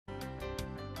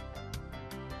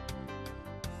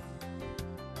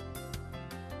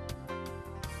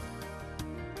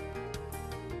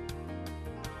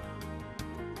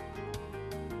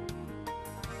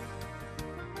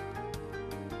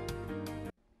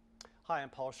Hi, I'm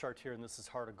Paul Chartier, and this is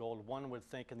Heart of Gold. One would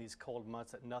think in these cold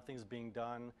months that nothing's being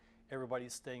done,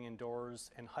 everybody's staying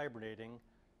indoors and hibernating.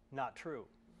 Not true.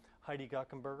 Heidi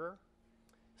Guckenberger,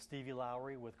 Stevie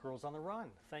Lowry with Girls on the Run.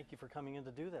 Thank you for coming in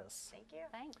to do this. Thank you.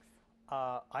 Thanks.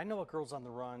 I know what Girls on the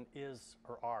Run is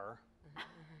or are,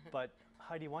 but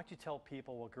Heidi, why don't you tell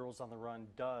people what Girls on the Run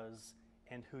does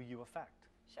and who you affect?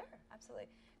 Sure, absolutely.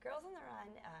 Girls on the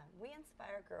Run, we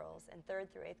inspire girls in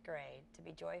 3rd through 8th grade to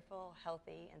be joyful,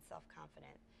 healthy, and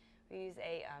self-confident. We use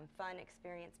a fun,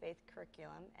 experience-based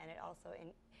curriculum, and it also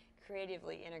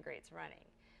creatively integrates running.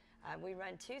 We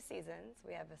run 2 seasons.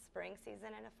 We have a spring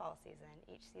season and a fall season.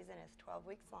 Each season is 12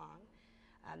 weeks long.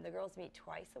 The girls meet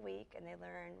twice a week, and they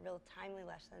learn real timely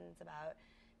lessons about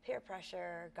peer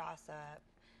pressure, gossip,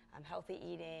 healthy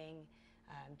eating,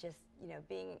 just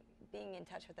being in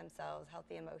touch with themselves,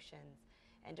 healthy emotions.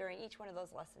 And during each one of those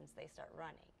lessons, they start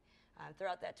running.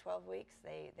 Throughout that 12 weeks,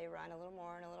 they run a little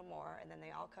more and a little more, and then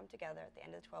they all come together at the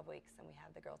end of the 12 weeks, and we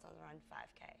have the Girls on the Run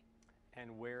 5K.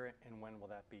 And where and when will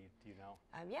that be? Do you know?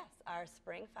 Yes, our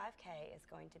spring 5K is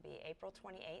going to be April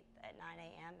 28th at 9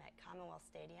 a.m. at Commonwealth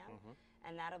Stadium,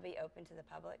 and that'll be open to the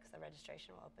public, so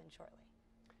registration will open shortly.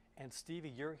 And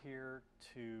Stevie, you're here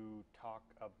to talk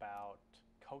about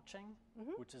coaching,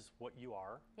 which is what you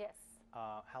are. Yes.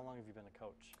 How long have you been a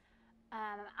coach?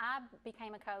 I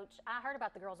became a coach. I heard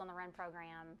about the Girls on the Run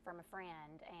program from a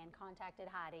friend and contacted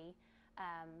Heidi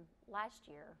last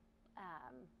year.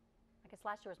 I guess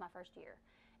last year was my first year.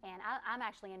 And I'm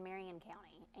actually in Marion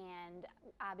County, and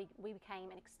we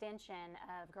became an extension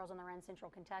of Girls on the Run Central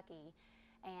Kentucky.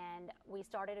 And we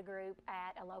started a group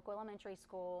at a local elementary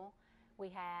school.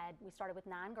 We started with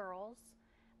 9 girls.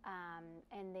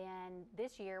 And then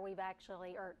this year we've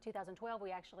actually, or 2012,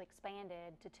 we actually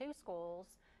expanded to 2 schools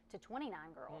to 29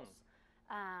 girls.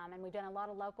 And we've done a lot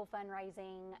of local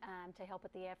fundraising to help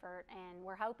with the effort, and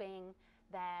we're hoping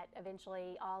that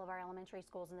eventually all of our elementary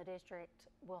schools in the district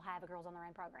will have a Girls on the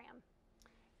Run program.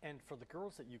 And for the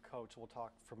girls that you coach, we'll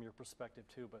talk from your perspective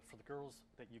too, but for the girls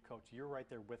that you coach, you're right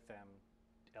there with them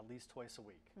at least twice a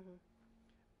week.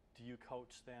 Do you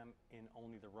coach them in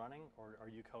only the running, or are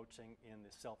you coaching in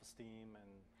the self-esteem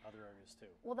and other areas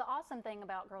too? Well, the awesome thing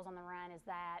about Girls on the Run is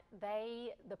that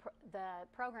the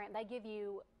program, they give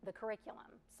you the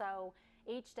curriculum. So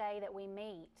each day that we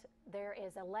meet, there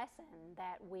is a lesson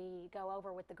that we go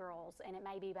over with the girls, and it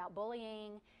may be about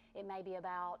bullying, it may be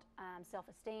about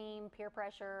self-esteem, peer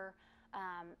pressure,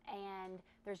 and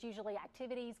there's usually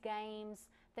activities, games,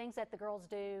 things that the girls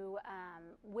do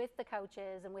with the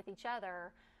coaches and with each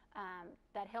other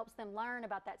that helps them learn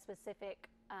about that specific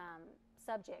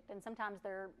subject, and sometimes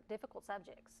they're difficult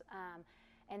subjects.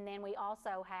 And then we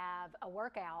also have a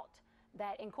workout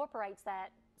that incorporates that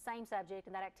same subject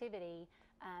and that activity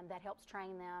that helps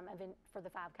train them for the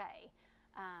 5K.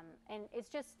 And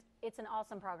it's an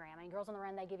awesome program. I mean, Girls on the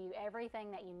Run, they give you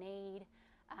everything that you need,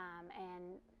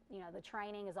 and the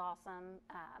training is awesome,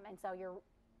 and so you're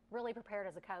really prepared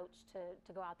as a coach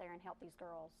to go out there and help these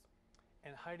girls.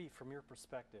 And Heidi, from your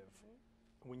perspective,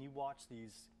 when you watch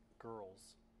these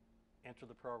girls enter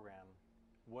the program,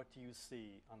 what do you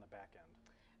see on the back end?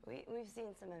 We've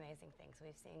seen some amazing things.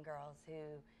 We've seen girls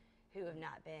who have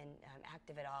not been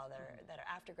active at all, that are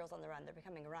after Girls on the Run. They're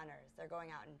becoming runners. They're going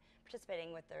out and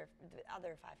participating with the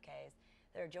other 5Ks.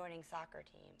 They're joining soccer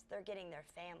teams. They're getting their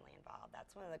family involved.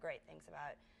 That's one of the great things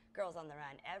about Girls on the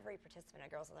Run. Every participant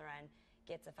at Girls on the Run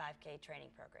gets a 5K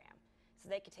training program, so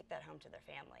they could take that home to their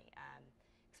family.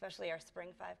 Especially our spring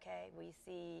 5K, we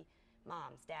see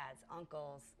moms, dads,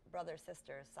 uncles, brothers,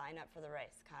 sisters sign up for the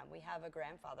race. We have a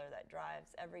grandfather that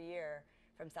drives every year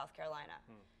from South Carolina.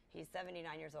 He's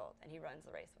 79 years old, and he runs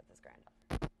the race with his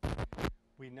granddaughter.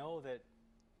 We know that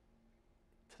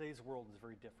today's world is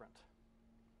very different,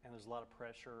 and there's a lot of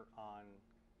pressure on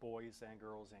boys and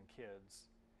girls and kids.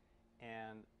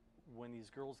 And when these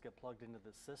girls get plugged into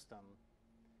the system,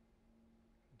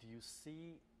 do you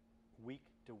see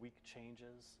week-to-week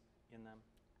changes in them?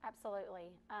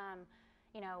 Absolutely.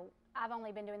 I've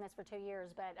only been doing this for 2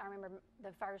 years, but I remember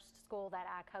the first school that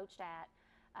I coached at,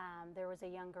 there was a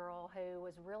young girl who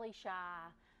was really shy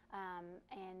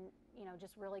and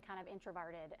just really kind of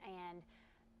introverted. And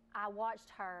I watched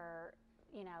her,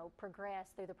 progress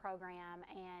through the program,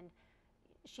 and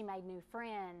she made new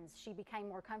friends. She became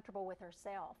more comfortable with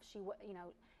herself. She,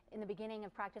 in the beginning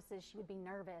of practices, she would be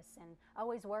nervous and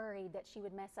always worried that she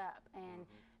would mess up.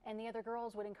 And the other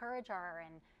girls would encourage her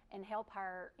and help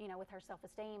her, with her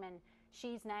self-esteem. And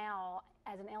she's now,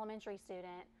 as an elementary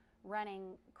student,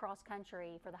 running cross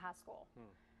country for the high school.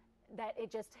 That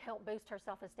it just helped boost her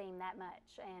self-esteem that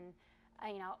much. And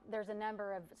there's a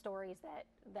number of stories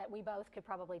that we both could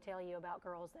probably tell you about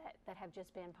girls that have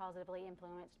just been positively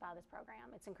influenced by this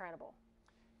program. It's incredible.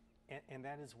 And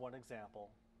that is one example.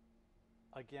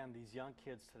 Again, these young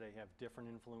kids today have different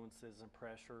influences and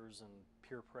pressures and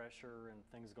peer pressure and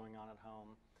things going on at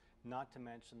home, not to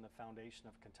mention the foundation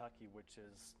of Kentucky, which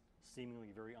is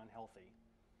seemingly very unhealthy.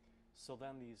 So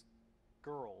then these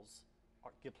girls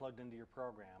get plugged into your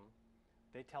program.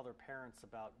 They tell their parents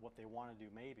about what they want to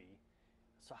do maybe.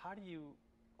 So how do you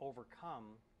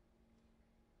overcome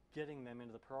getting them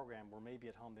into the program where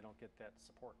maybe at home they don't get that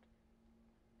support?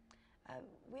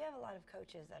 We have a lot of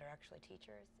coaches that are actually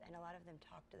teachers, and a lot of them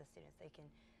talk to the students. They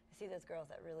see those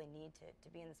girls that really need to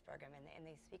be in this program, and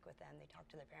they speak with them. They talk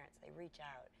to their parents. They reach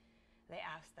out. They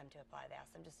ask them to apply. They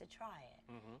ask them just to try it.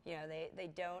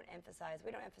 They don't emphasize.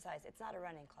 We don't emphasize. It's not a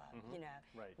running club.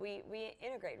 Right. We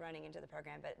integrate running into the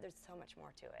program, but there's so much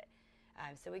more to it.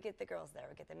 So we get the girls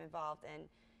there. We get them involved, and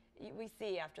we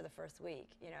see after the first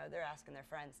week, they're asking their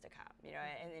friends to come.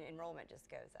 And enrollment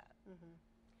just goes up.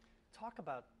 Talk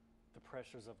about the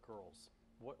pressures of girls.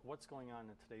 What's going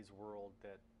on in today's world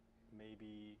that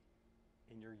maybe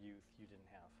in your youth you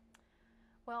didn't have?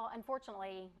 Well,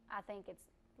 unfortunately, I think it's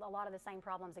a lot of the same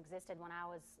problems existed when I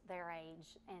was their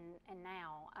age and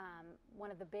now.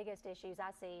 One of the biggest issues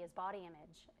I see is body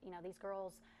image. These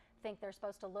girls think they're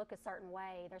supposed to look a certain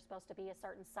way. They're supposed to be a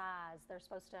certain size. They're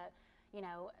supposed to,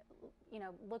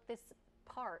 look this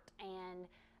part. And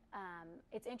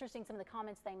it's interesting some of the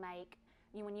comments they make.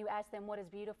 When you ask them what is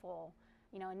beautiful,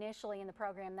 initially in the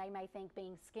program they may think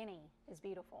being skinny is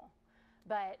beautiful.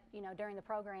 But during the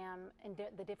program and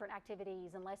the different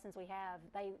activities and lessons we have,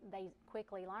 they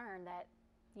quickly learn that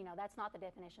that's not the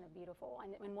definition of beautiful,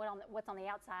 and what's on the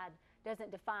outside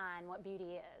doesn't define what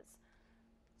beauty is.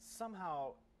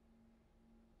 Somehow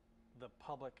the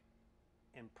public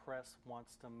and press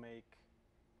wants to make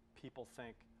people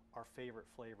think our favorite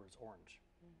flavor is orange.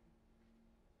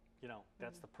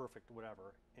 That's the perfect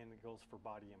whatever, and it goes for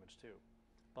body image too.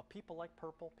 But people like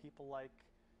purple, people like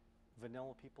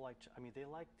vanilla, people like, they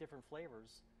like different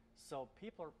flavors, so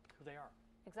people are who they are.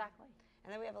 Exactly.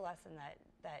 And then we have a lesson that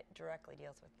directly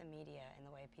deals with the media and the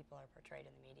way people are portrayed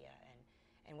in the media,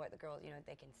 and what the girls,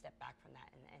 they can step back from that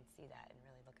and see that and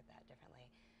really look at that differently.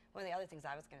 One of the other things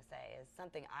I was going to say is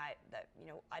something I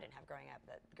didn't have growing up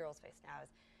that girls face now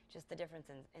is just the difference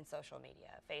in social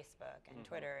media, Facebook and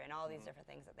Twitter and all these different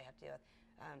things that they have to deal with.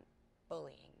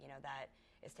 Bullying, that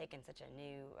is taken such a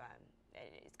new,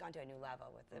 it's gone to a new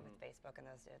level with Facebook and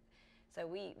those. So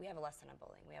we have a lesson on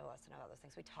bullying. We have a lesson about those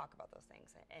things. We talk about those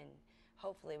things, and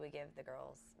hopefully we give the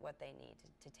girls what they need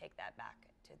to take that back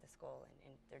to the school and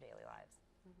in their daily lives.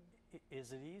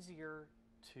 Is it easier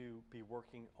to be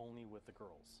working only with the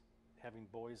girls,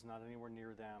 having boys not anywhere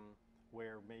near them,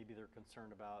 where maybe they're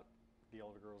concerned about the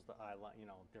older girls, the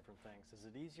eyeliner, different things? Is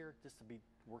it easier just to be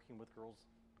working with girls?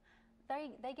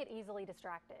 They get easily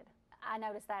distracted. I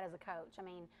noticed that as a coach.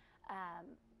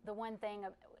 The one thing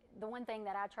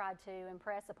that I tried to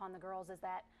impress upon the girls is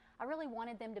that I really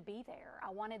wanted them to be there.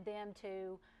 I wanted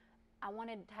to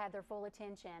have their full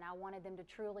attention. I wanted them to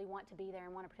truly want to be there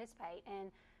and want to participate.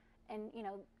 And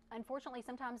unfortunately,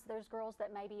 sometimes there's girls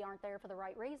that maybe aren't there for the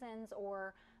right reasons,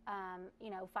 or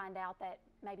find out that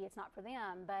maybe it's not for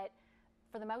them. But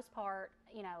for the most part,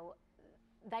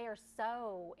 they are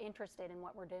so interested in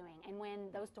what we're doing. And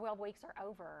when those 12 weeks are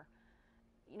over,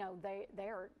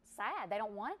 they're sad. They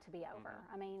don't want it to be over.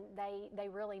 They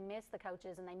really miss the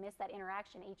coaches, and they miss that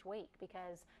interaction each week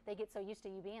because they get so used to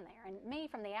you being there. And me,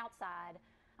 from the outside,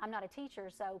 I'm not a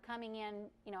teacher, so coming in,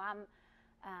 I'm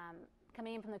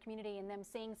coming in from the community and them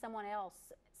seeing someone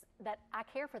else that I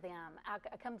care for them. I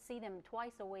come see them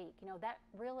twice a week. That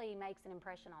really makes an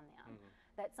impression on them,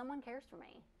 that someone cares for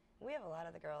me. We have a lot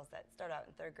of the girls that start out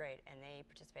in 3rd grade and they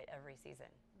participate every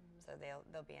season. So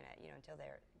they'll be in it, until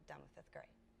they're done with 5th grade.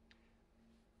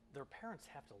 Their parents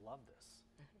have to love this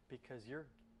because you're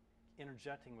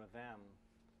interjecting with them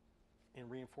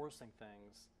and reinforcing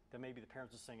things that maybe the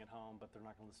parents are saying at home, but they're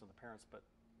not going to listen to the parents. But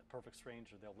a perfect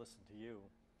stranger, they'll listen to you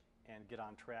and get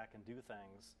on track and do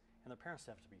things. And the parents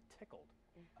have to be tickled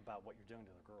about what you're doing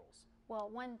to the girls.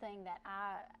 Well, one thing that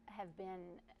I have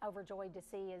been overjoyed to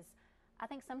see is I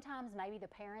think sometimes maybe the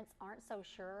parents aren't so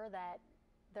sure that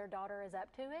their daughter is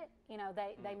up to it.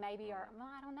 They maybe are,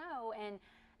 well, I don't know. And,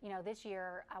 this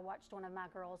year I watched one of my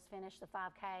girls finish the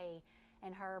 5K,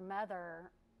 and her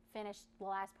mother finished the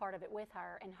last part of it with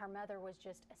her, and her mother was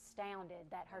just astounded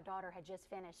that her daughter had just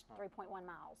finished 3.1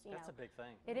 miles. That's a big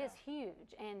thing. It is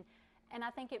huge. And I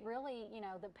think it really,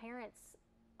 the parents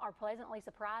are pleasantly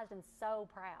surprised and so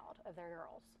proud of their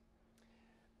girls.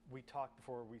 We talked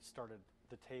before we started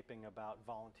the taping about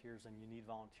volunteers, and you need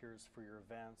volunteers for your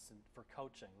events and for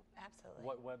coaching. Absolutely.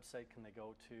 What website can they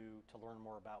go to learn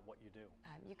more about what you do?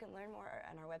 You can learn more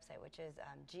on our website, which is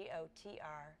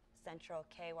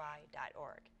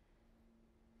gotrcentralky.org.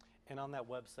 And on that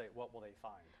website, what will they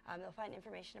find? They'll find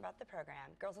information about the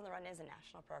program. Girls on the Run is a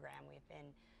national program. We've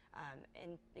been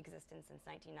in existence since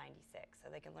 1996, so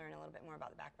they can learn a little bit more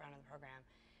about the background of the program,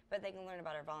 but they can learn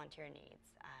about our volunteer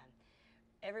needs.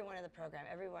 Every one of the program,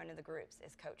 every one of the groups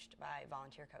is coached by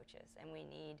volunteer coaches, and we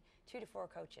need 2 to 4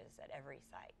 coaches at every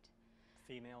site.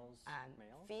 Females,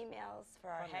 males? Females for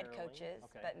our head Primarily, coaches,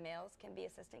 okay. but males can be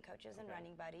assistant coaches and Okay.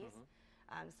 running buddies.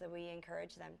 Mhm. So we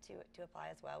encourage them to apply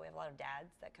as well. We have a lot of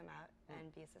dads that come out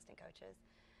and be assistant coaches.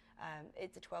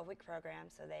 It's a 12-week program,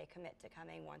 so they commit to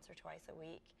coming once or twice a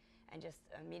week and just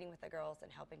meeting with the girls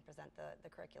and helping present the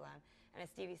curriculum. And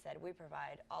as Stevie said, we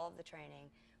provide all of the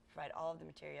training, provide all of the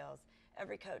materials.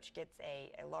 Every coach gets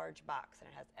a large box, and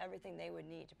it has everything they would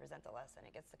need to present the lesson.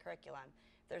 It gets the curriculum.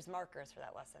 If there's markers for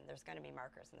that lesson, there's going to be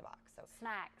markers in the box. So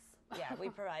Snacks. yeah, we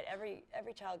provide every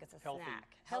child gets a Healthy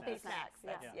snack. Healthy snacks.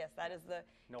 snacks, That's, yeah. Yes, that is the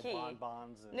No key.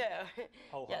 bonbons and No.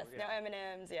 ho-ho, Yes, no yeah.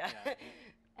 M&Ms. Yeah. Yeah.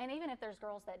 And even if there's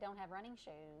girls that don't have running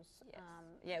shoes, Yes.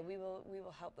 Yeah, we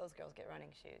will help those girls get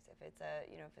running shoes. If it's a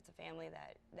family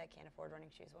that can't afford running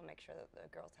shoes, we'll make sure that the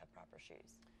girls have proper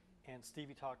shoes. And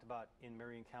Stevie talked about in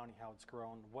Marion County how it's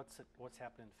grown. What's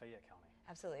happened in Fayette County?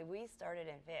 Absolutely. We started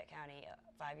in Fayette County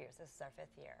 5 years. This is our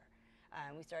 5th year.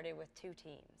 We started with 2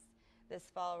 teams. This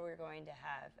fall we're going to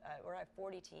have, we're at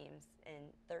 40 teams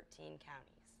in 13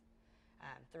 counties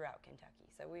throughout Kentucky.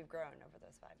 So we've grown over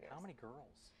those 5 years. How many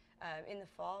girls? In the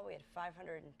fall we had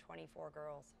 524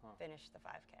 girls finish the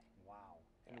 5K. Wow.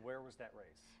 And Yeah. where was that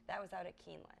race? That was out at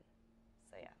Keeneland.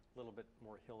 So yeah. A little bit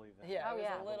more hilly than Yeah, Oh, it was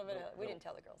yeah. a little bit Little- of, we didn't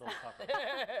tell the girls. little tougher.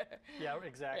 Yeah,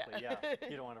 exactly. Yeah. Yeah.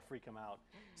 You don't want to freak them out.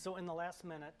 So in the last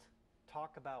minute,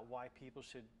 talk about why people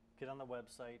should get on the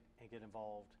website and get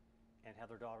involved and have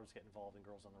their daughters get involved in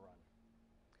Girls on the Run.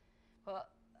 Well,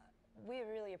 we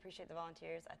really appreciate the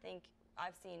volunteers. I think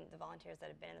I've seen the volunteers that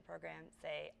have been in the program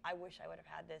say, I wish I would have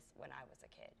had this when I was a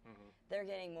kid. They're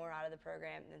getting more out of the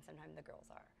program than sometimes the girls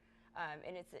are.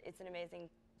 And it's an amazing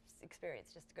experience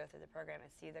just to go through the program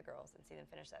and see the girls and see them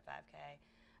finish that 5K.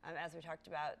 As we talked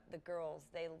about, the girls,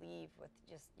 they leave with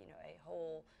just a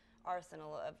whole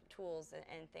arsenal of tools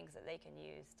and things that they can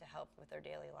use to help with their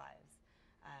daily lives.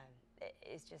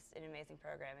 It's just an amazing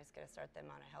program. It's going to start them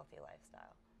on a healthy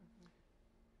lifestyle.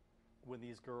 When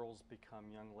these girls become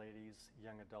young ladies,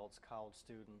 young adults, college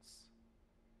students,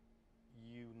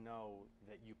 you know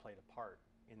that you played a part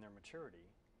in their maturity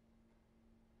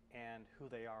and who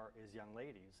they are as young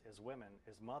ladies, as women,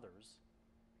 as mothers,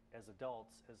 as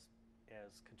adults,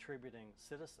 as contributing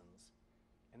citizens.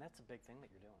 And that's a big thing that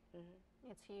you're doing.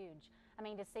 It's huge. I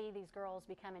mean, to see these girls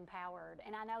become empowered,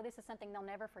 and I know this is something they'll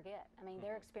never forget. I mean,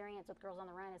 their experience with Girls on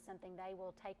the Run is something they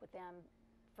will take with them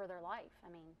for their life. I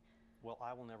mean, Well,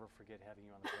 I will never forget having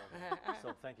you on the program.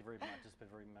 So thank you very much. It's been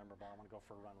very memorable. I want to go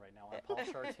for a run right now. I'm Paul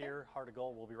Schartz here, Heart of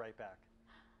Gold. We'll be right back.